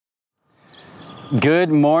Good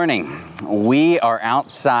morning. We are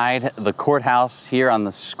outside the courthouse here on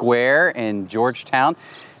the square in Georgetown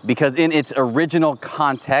because in its original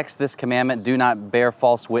context, this commandment, do not bear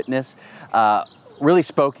false witness, really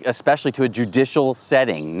spoke especially to a judicial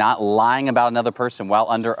setting, not lying about another person while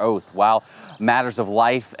under oath, while matters of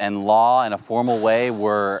life and law in a formal way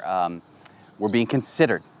were being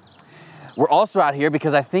considered. We're also out here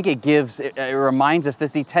because I think it reminds us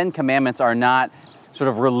that the Ten Commandments are not sort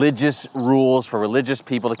of religious rules for religious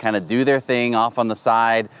people to kind of do their thing off on the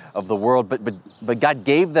side of the world, but God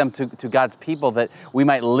gave them to God's people that we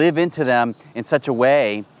might live into them in such a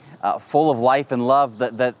way full of life and love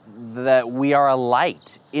that we are a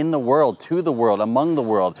light in the world, to the world, among the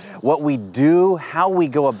world. What we do, how we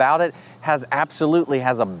go about it, absolutely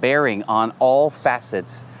has a bearing on all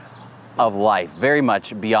facets of life, very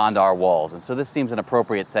much beyond our walls. And so this seems an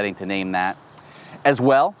appropriate setting to name that. As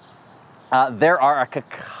well, there are a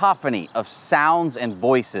cacophony of sounds and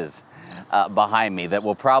voices behind me that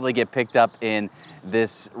will probably get picked up in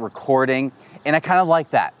this recording. And I kind of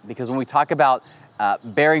like that because when we talk about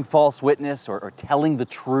bearing false witness or telling the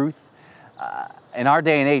truth, in our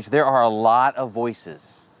day and age, there are a lot of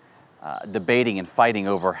voices debating and fighting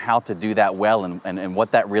over how to do that well and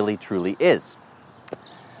what that really truly is.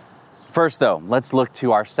 First, though, let's look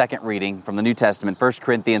to our second reading from the New Testament, 1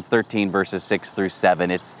 Corinthians 13, verses 6 through 7.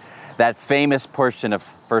 It's that famous portion of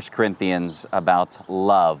 1 Corinthians about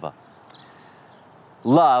love.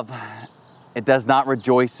 Love, it does not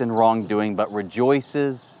rejoice in wrongdoing, but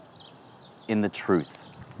rejoices in the truth.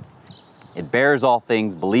 It bears all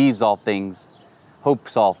things, believes all things,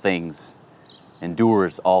 hopes all things,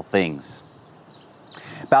 endures all things.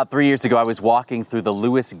 About 3 years ago, I was walking through the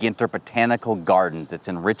Lewis Ginter Botanical Gardens. It's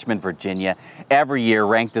in Richmond, Virginia. Every year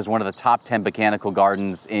ranked as one of the top 10 botanical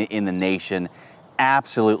gardens in the nation.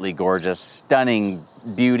 Absolutely gorgeous, stunning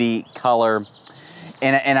beauty, color.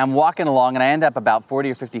 And I'm walking along and I end up about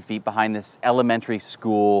 40 or 50 feet behind this elementary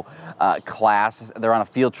school class. They're on a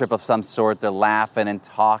field trip of some sort. They're laughing and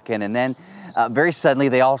talking. And then very suddenly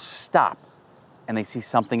they all stop and they see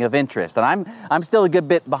something of interest. And I'm still a good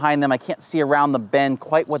bit behind them. I can't see around the bend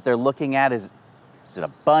quite what they're looking at. Is it a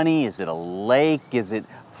bunny? Is it a lake? Is it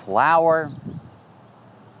flower?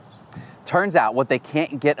 Turns out what they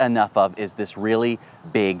can't get enough of is this really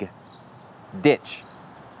big ditch.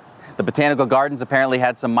 The Botanical Gardens apparently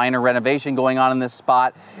had some minor renovation going on in this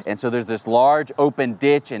spot, and so there's this large open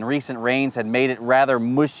ditch, and recent rains had made it rather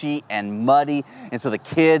mushy and muddy, and so the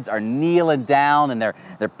kids are kneeling down and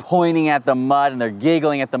they're pointing at the mud and they're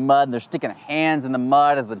giggling at the mud and they're sticking hands in the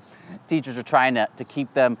mud as the teachers are trying to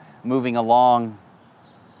keep them moving along.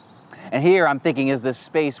 And here I'm thinking is this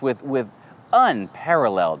space with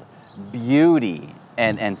unparalleled beauty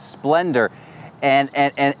and splendor, and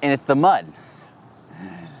it's the mud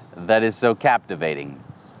that is so captivating.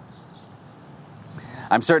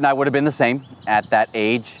 I'm certain I would have been the same at that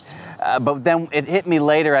age, but then it hit me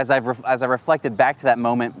later as I reflected back to that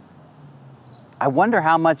moment. I wonder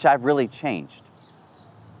how much I've really changed,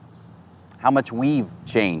 how much we've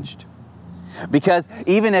changed. Because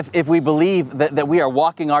even if we believe that we are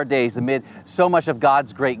walking our days amid so much of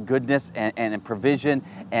God's great goodness and provision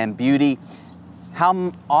and beauty,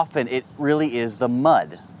 how often it really is the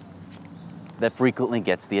mud that frequently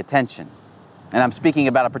gets the attention. And I'm speaking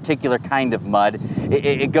about a particular kind of mud.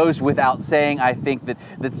 It goes without saying, I think,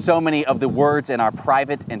 that so many of the words in our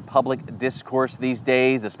private and public discourse these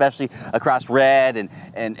days, especially across red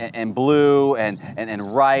and blue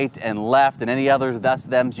and right and left and any other thus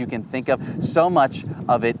thems you can think of, so much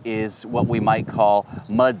of it is what we might call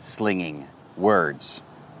mudslinging words.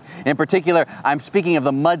 In particular, I'm speaking of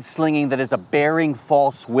the mudslinging that is a bearing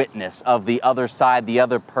false witness of the other side, the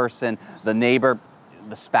other person, the neighbor,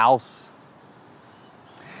 the spouse.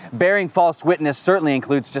 Bearing false witness certainly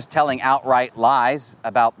includes just telling outright lies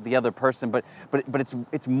about the other person, but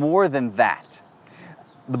it's more than that.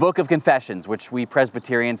 The Book of Confessions, which we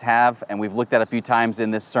Presbyterians have, and we've looked at a few times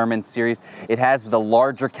in this sermon series, it has the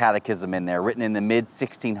larger catechism in there, written in the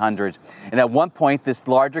mid-1600s. And at one point, this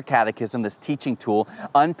larger catechism, this teaching tool,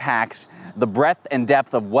 unpacks the breadth and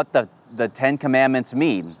depth of what the Ten Commandments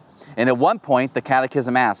mean. And at one point, the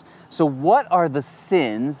catechism asks, so what are the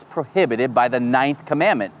sins prohibited by the ninth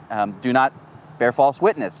commandment? Do not bear false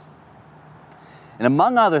witness. And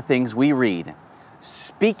among other things, we read,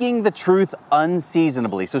 speaking the truth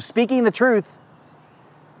unseasonably. So speaking the truth,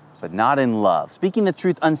 but not in love. Speaking the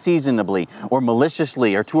truth unseasonably or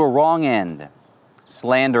maliciously or to a wrong end.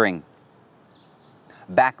 Slandering,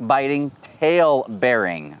 backbiting,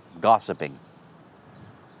 tale-bearing, gossiping,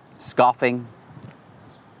 scoffing,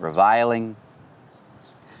 reviling,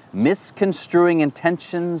 misconstruing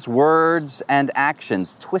intentions, words, and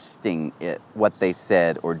actions, twisting what they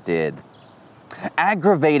said or did.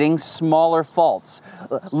 Aggravating smaller faults,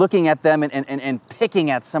 looking at them and picking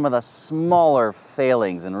at some of the smaller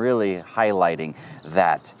failings and really highlighting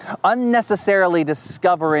that. Unnecessarily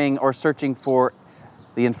discovering or searching for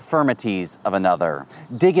the infirmities of another,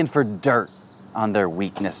 digging for dirt on their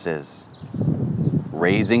weaknesses.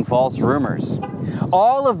 Raising false rumors.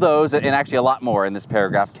 All of those, and actually a lot more in this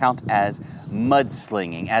paragraph, count as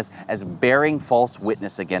mudslinging, as bearing false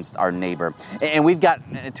witness against our neighbor. And we've got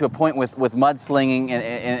to a point with mudslinging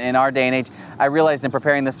in our day and age. I realized in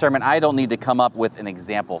preparing this sermon, I don't need to come up with an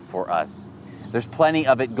example for us. There's plenty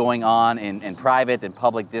of it going on in private and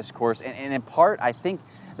public discourse. And in part, I think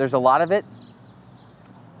there's a lot of it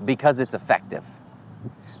because it's effective.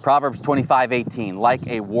 Proverbs 25:18, like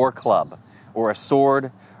a war club, or a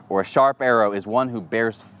sword, or a sharp arrow is one who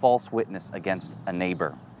bears false witness against a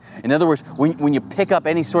neighbor. In other words, when you pick up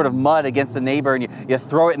any sort of mud against a neighbor and you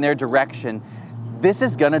throw it in their direction, this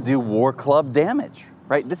is going to do war club damage,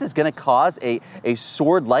 right? This is going to cause a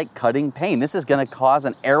sword-like cutting pain. This is going to cause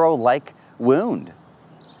an arrow-like wound.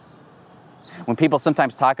 When people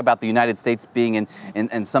sometimes talk about the United States being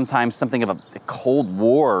in sometimes something of a Cold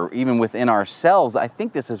War, even within ourselves, I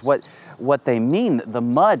think this is what they mean. The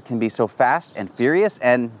mud can be so fast and furious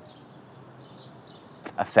and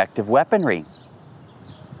effective weaponry.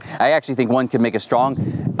 I actually think one can make a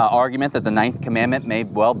strong argument that the ninth commandment may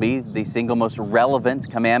well be the single most relevant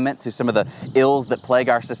commandment to some of the ills that plague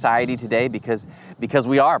our society today because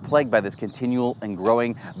we are plagued by this continual and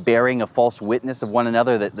growing bearing of false witness of one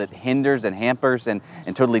another that hinders and hampers and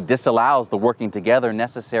totally disallows the working together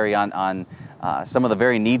necessary on some of the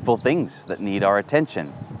very needful things that need our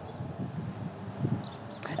attention.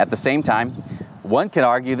 At the same time, one can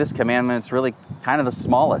argue this commandment is really kind of the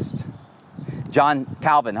smallest. John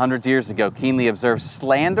Calvin, hundreds of years ago, keenly observed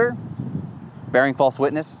slander, bearing false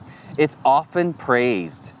witness, it's often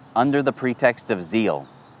praised under the pretext of zeal.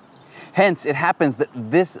 Hence, it happens that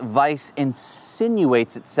this vice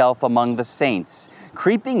insinuates itself among the saints,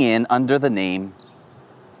 creeping in under the name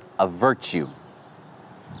of virtue.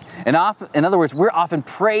 And in other words, we're often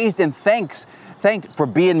praised and thanked for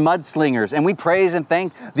being mudslingers, and we praise and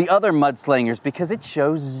thank the other mudslingers because it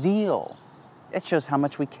shows zeal. It shows how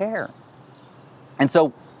much we care. And so,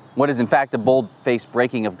 what is in fact a bold-faced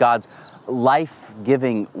breaking of God's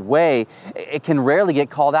life-giving way, it can rarely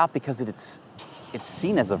get called out because it's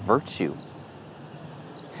seen as a virtue.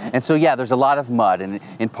 And so, yeah, there's a lot of mud, and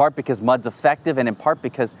in part because mud's effective, and in part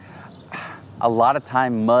because a lot of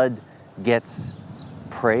time mud gets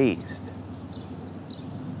praised.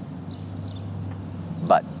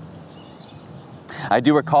 But I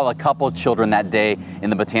do recall a couple children that day in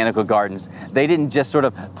the botanical gardens. They didn't just sort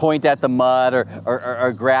of point at the mud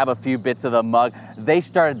or grab a few bits of the mud. They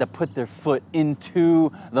started to put their foot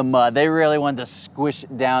into the mud. They really wanted to squish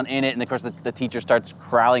down in it. And of course, the teacher starts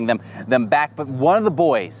corralling them back. But one of the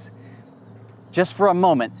boys, just for a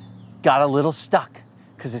moment, got a little stuck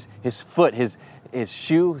because his foot, his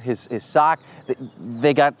shoe, his sock,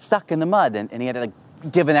 they got stuck in the mud and he had to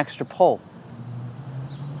give an extra pull.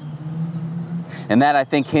 And that, I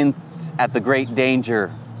think, hints at the great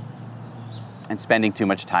danger in spending too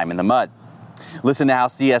much time in the mud. Listen to how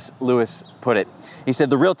C.S. Lewis put it. He said,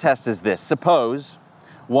 the real test is this. Suppose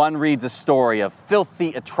one reads a story of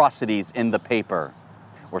filthy atrocities in the paper,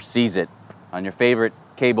 or sees it on your favorite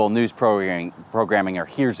cable news programming, or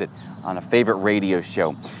hears it on a favorite radio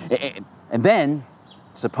show. And then,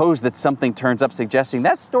 suppose that something turns up suggesting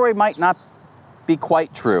that story might not be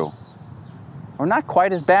quite true, or not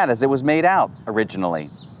quite as bad as it was made out originally.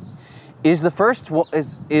 Is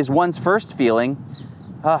one's first feeling,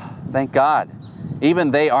 oh, thank God, even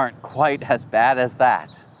they aren't quite as bad as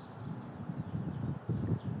that?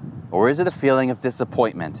 Or is it a feeling of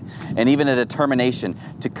disappointment and even a determination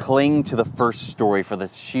to cling to the first story for the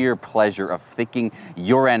sheer pleasure of thinking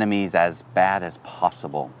your enemies as bad as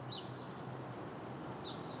possible?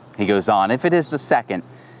 He goes on, if it is the second,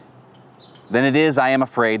 then it is, I am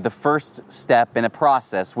afraid, the first step in a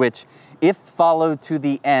process which, if followed to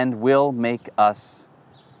the end, will make us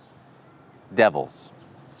devils.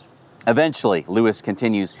 Eventually, Lewis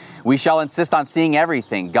continues, we shall insist on seeing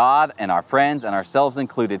everything, God and our friends and ourselves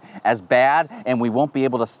included, as bad, and we won't be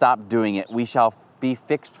able to stop doing it. We shall be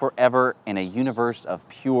fixed forever in a universe of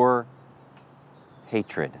pure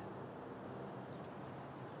hatred.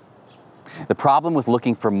 The problem with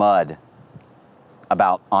looking for mud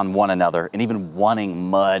on one another and even wanting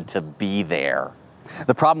mud to be there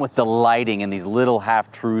The problem with delighting in these little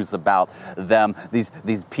half-truths about them, these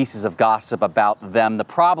pieces of gossip about them, the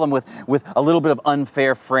problem with a little bit of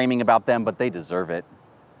unfair framing about them, but they deserve it.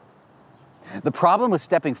 The problem with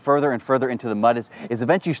stepping further and further into the mud is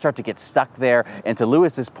eventually you start to get stuck there, and to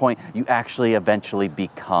Lewis's point, you actually eventually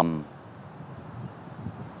become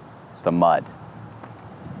the mud.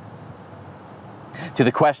 To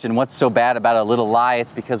the question, what's so bad about a little lie?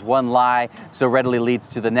 It's because one lie so readily leads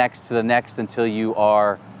to the next, until you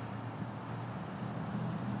are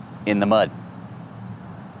in the mud,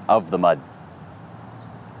 of the mud.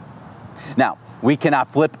 Now, we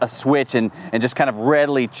cannot flip a switch and just kind of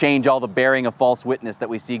readily change all the bearing of false witness that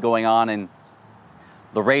we see going on in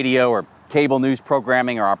the radio or cable news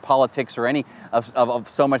programming or our politics or any of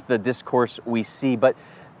so much of the discourse we see. But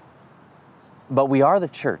we are the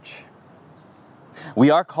church. We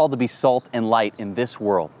are called to be salt and light in this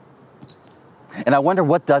world. And I wonder,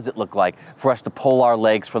 what does it look like for us to pull our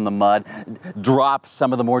legs from the mud, drop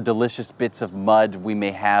some of the more delicious bits of mud we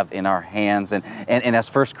may have in our hands, and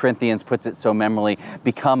as 1 Corinthians puts it so memorably,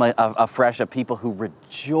 become afresh a people who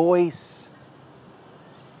rejoice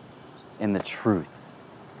in the truth.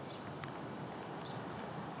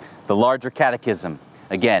 The larger catechism,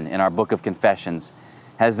 again, in our book of Confessions,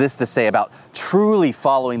 has this to say about truly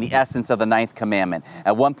following the essence of the ninth commandment.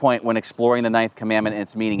 At one point, when exploring the ninth commandment and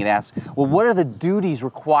its meaning, it asks, well, what are the duties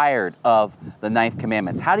required of the ninth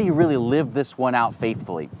commandments? How do you really live this one out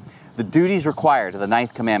faithfully? The duties required of the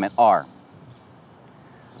ninth commandment are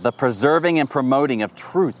the preserving and promoting of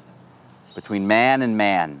truth between man,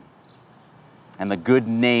 and the good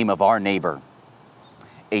name of our neighbor,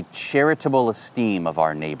 a charitable esteem of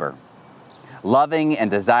our neighbor, loving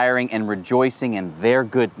and desiring and rejoicing in their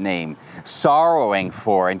good name, sorrowing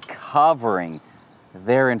for and covering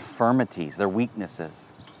their infirmities, their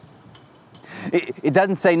weaknesses. It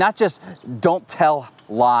doesn't say not just don't tell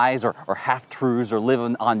lies or half-truths or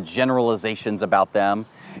live on generalizations about them.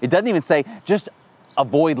 It doesn't even say just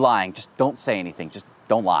avoid lying, just don't say anything, just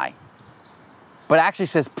don't lie. But it actually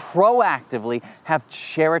says proactively have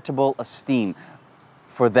charitable esteem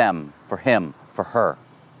for them, for him, for her.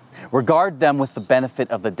 Regard them with the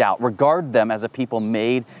benefit of the doubt. Regard them as a people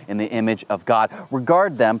made in the image of God.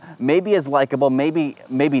 Regard them maybe as likable, maybe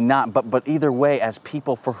not, but either way as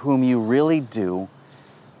people for whom you really do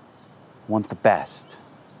want the best.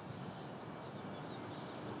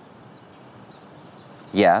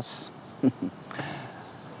 Yes.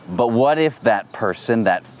 But what if that person,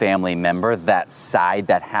 that family member, that side,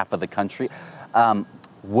 that half of the country,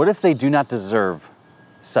 what if they do not deserve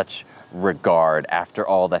such regard after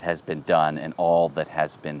all that has been done and all that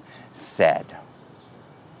has been said?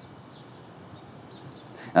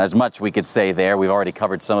 Now, there's much we could say there. We've already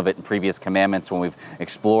covered some of it in previous commandments when we've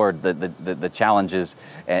explored the challenges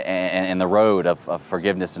and the road of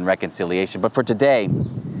forgiveness and reconciliation. But for today,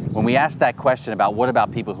 when we ask that question about what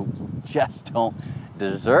about people who just don't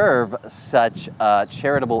deserve such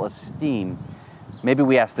charitable esteem, maybe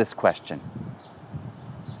we ask this question.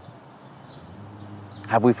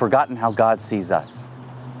 Have we forgotten how God sees us?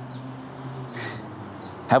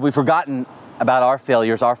 Have we forgotten about our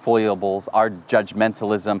failures, our foibles, our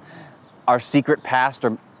judgmentalism, our secret past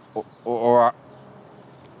or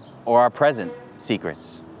our present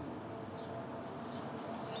secrets?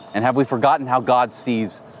 And have we forgotten how God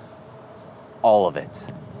sees all of it?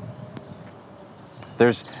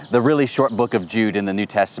 There's the really short book of Jude in the New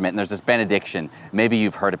Testament, and there's this benediction. Maybe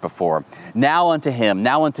you've heard it before. Now unto him,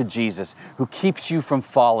 now unto Jesus, who keeps you from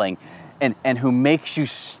falling and who makes you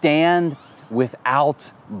stand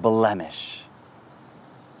without blemish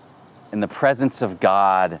in the presence of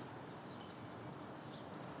God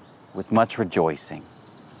with much rejoicing.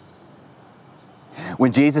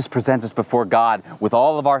 When Jesus presents us before God with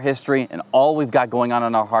all of our history and all we've got going on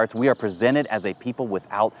in our hearts, we are presented as a people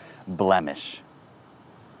without blemish.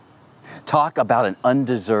 Talk about an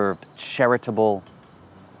undeserved, charitable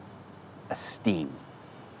esteem.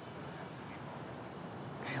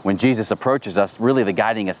 When Jesus approaches us, really the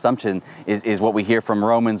guiding assumption is what we hear from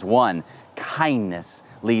Romans 1. Kindness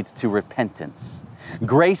leads to repentance.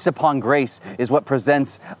 Grace upon grace is what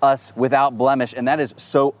presents us without blemish, and that is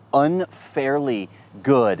so unfairly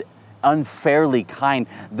good, unfairly kind,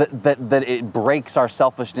 that it breaks our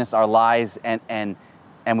selfishness, our lies,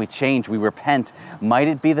 and we change, we repent. Might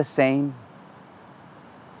it be the same?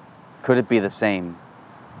 Could it be the same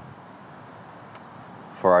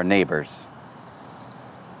for our neighbors?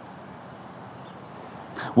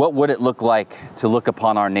 What would it look like to look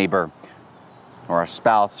upon our neighbor or our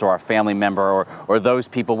spouse or our family member or those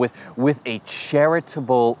people with a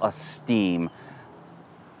charitable esteem,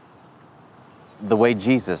 the way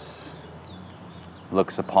Jesus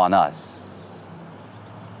looks upon us.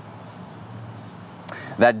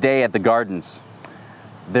 That day at the gardens,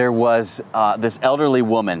 there was this elderly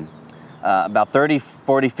woman, about 30,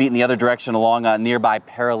 40 feet in the other direction along a nearby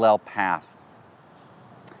parallel path.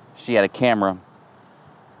 She had a camera,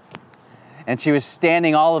 and she was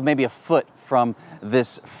standing all of maybe a foot from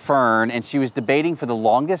this fern, and she was debating for the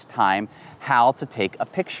longest time how to take a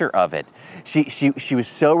picture of it. She was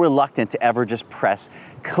so reluctant to ever just press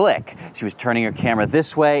click. She was turning her camera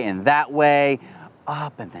this way and that way,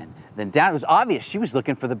 up and then down. It was obvious she was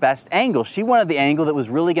looking for the best angle. She wanted the angle that was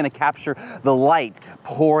really going to capture the light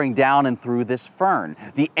pouring down and through this fern.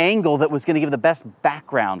 The angle that was going to give the best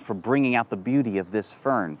background for bringing out the beauty of this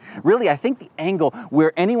fern. Really, I think the angle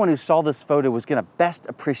where anyone who saw this photo was going to best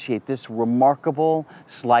appreciate this remarkable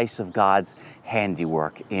slice of God's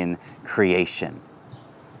handiwork in creation.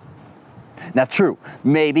 Now, true,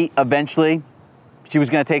 maybe eventually she was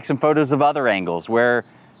going to take some photos of other angles where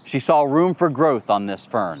she saw room for growth on this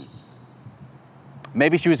fern.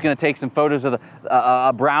 Maybe she was going to take some photos of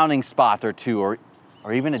a browning spot or two, or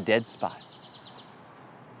even a dead spot.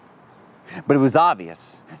 But it was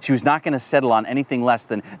obvious she was not going to settle on anything less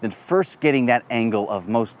than first getting that angle of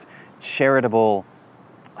most charitable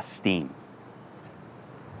esteem.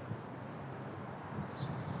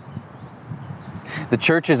 The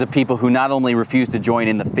church is a people who not only refuse to join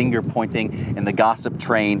in the finger pointing and the gossip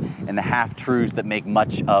train and the half-truths that make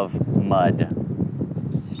much of mud.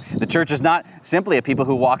 The church is not simply a people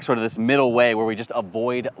who walk sort of this middle way where we just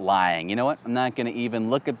avoid lying. You know what? I'm not going to even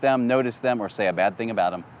look at them, notice them, or say a bad thing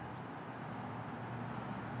about them.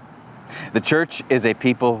 The church is a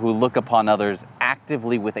people who look upon others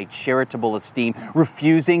actively with a charitable esteem,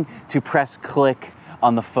 refusing to press click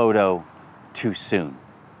on the photo too soon.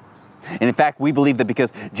 And in fact, we believe that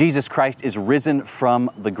because Jesus Christ is risen from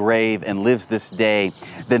the grave and lives this day,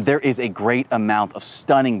 then there is a great amount of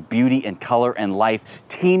stunning beauty and color and life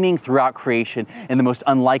teeming throughout creation in the most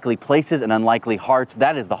unlikely places and unlikely hearts.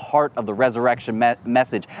 That is the heart of the resurrection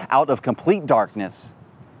message. Out of complete darkness,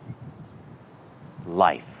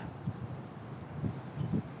 life.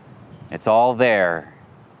 It's all there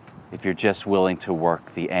if you're just willing to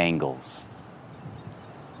work the angles.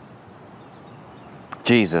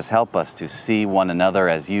 Jesus, help us to see one another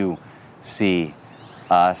as you see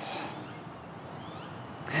us.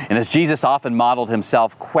 And as Jesus often modeled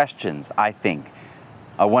himself, questions, I think,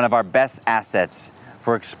 are one of our best assets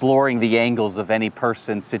for exploring the angles of any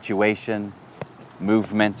person, situation,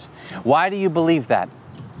 movement. Why do you believe that?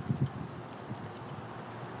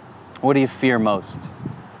 What do you fear most?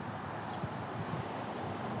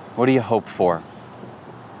 What do you hope for?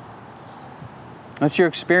 What's your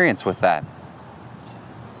experience with that?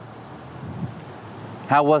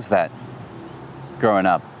 How was that growing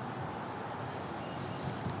up?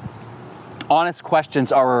 Honest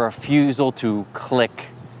questions are a refusal to click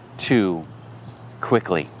too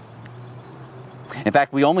quickly. In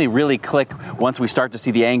fact, we only really click once we start to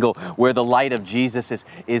see the angle where the light of Jesus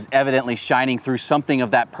is evidently shining through something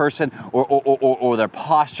of that person or their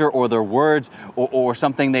posture or their words or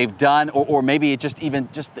something they've done or maybe it's just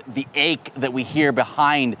the ache that we hear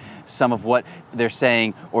behind some of what they're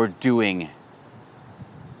saying or doing.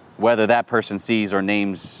 Whether that person sees or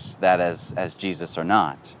names that as Jesus or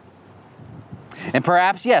not. And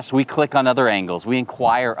perhaps, yes, we click on other angles. We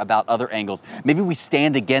inquire about other angles. Maybe we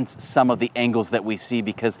stand against some of the angles that we see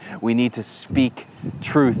because we need to speak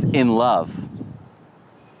truth in love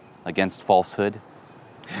against falsehood.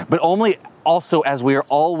 But only also as we are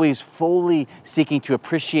always fully seeking to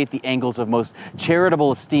appreciate the angles of most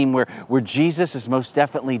charitable esteem where Jesus is most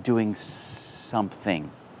definitely doing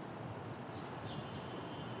something.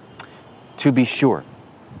 To be sure,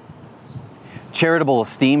 charitable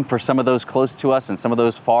esteem for some of those close to us and some of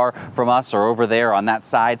those far from us or over there on that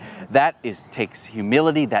side, takes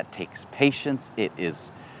humility, that takes patience, it is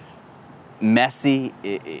messy,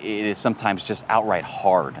 it is sometimes just outright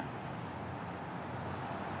hard.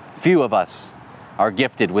 Few of us are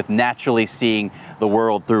gifted with naturally seeing the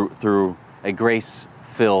world through a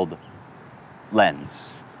grace-filled lens.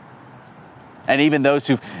 And even those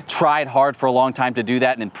who've tried hard for a long time to do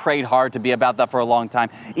that and prayed hard to be about that for a long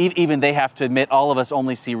time, even they have to admit all of us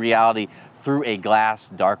only see reality through a glass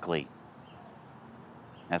darkly,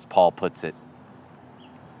 as Paul puts it.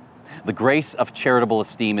 The grace of charitable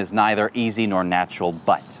esteem is neither easy nor natural,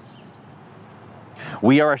 but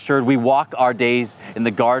we are assured we walk our days in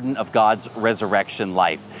the garden of God's resurrection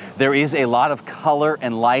life. There is a lot of color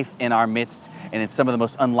and life in our midst, and in some of the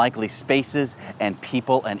most unlikely spaces and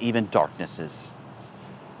people and even darknesses,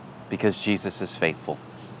 because Jesus is faithful.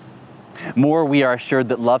 More, we are assured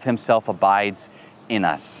that love himself abides in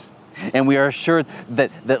us. And we are assured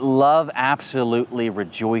that love absolutely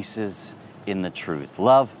rejoices in the truth.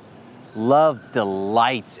 Love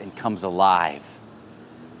delights and comes alive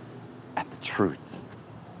at the truth.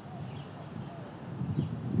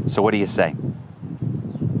 So what do you say?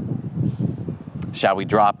 Shall we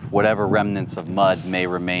drop whatever remnants of mud may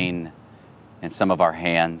remain in some of our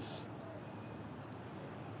hands?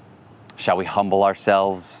 Shall we humble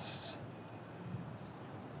ourselves?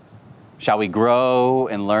 Shall we grow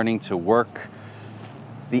in learning to work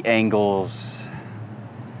the angles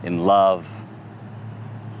in love?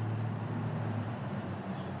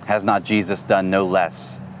 Has not Jesus done no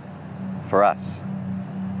less for us?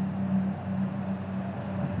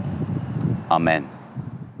 Amen.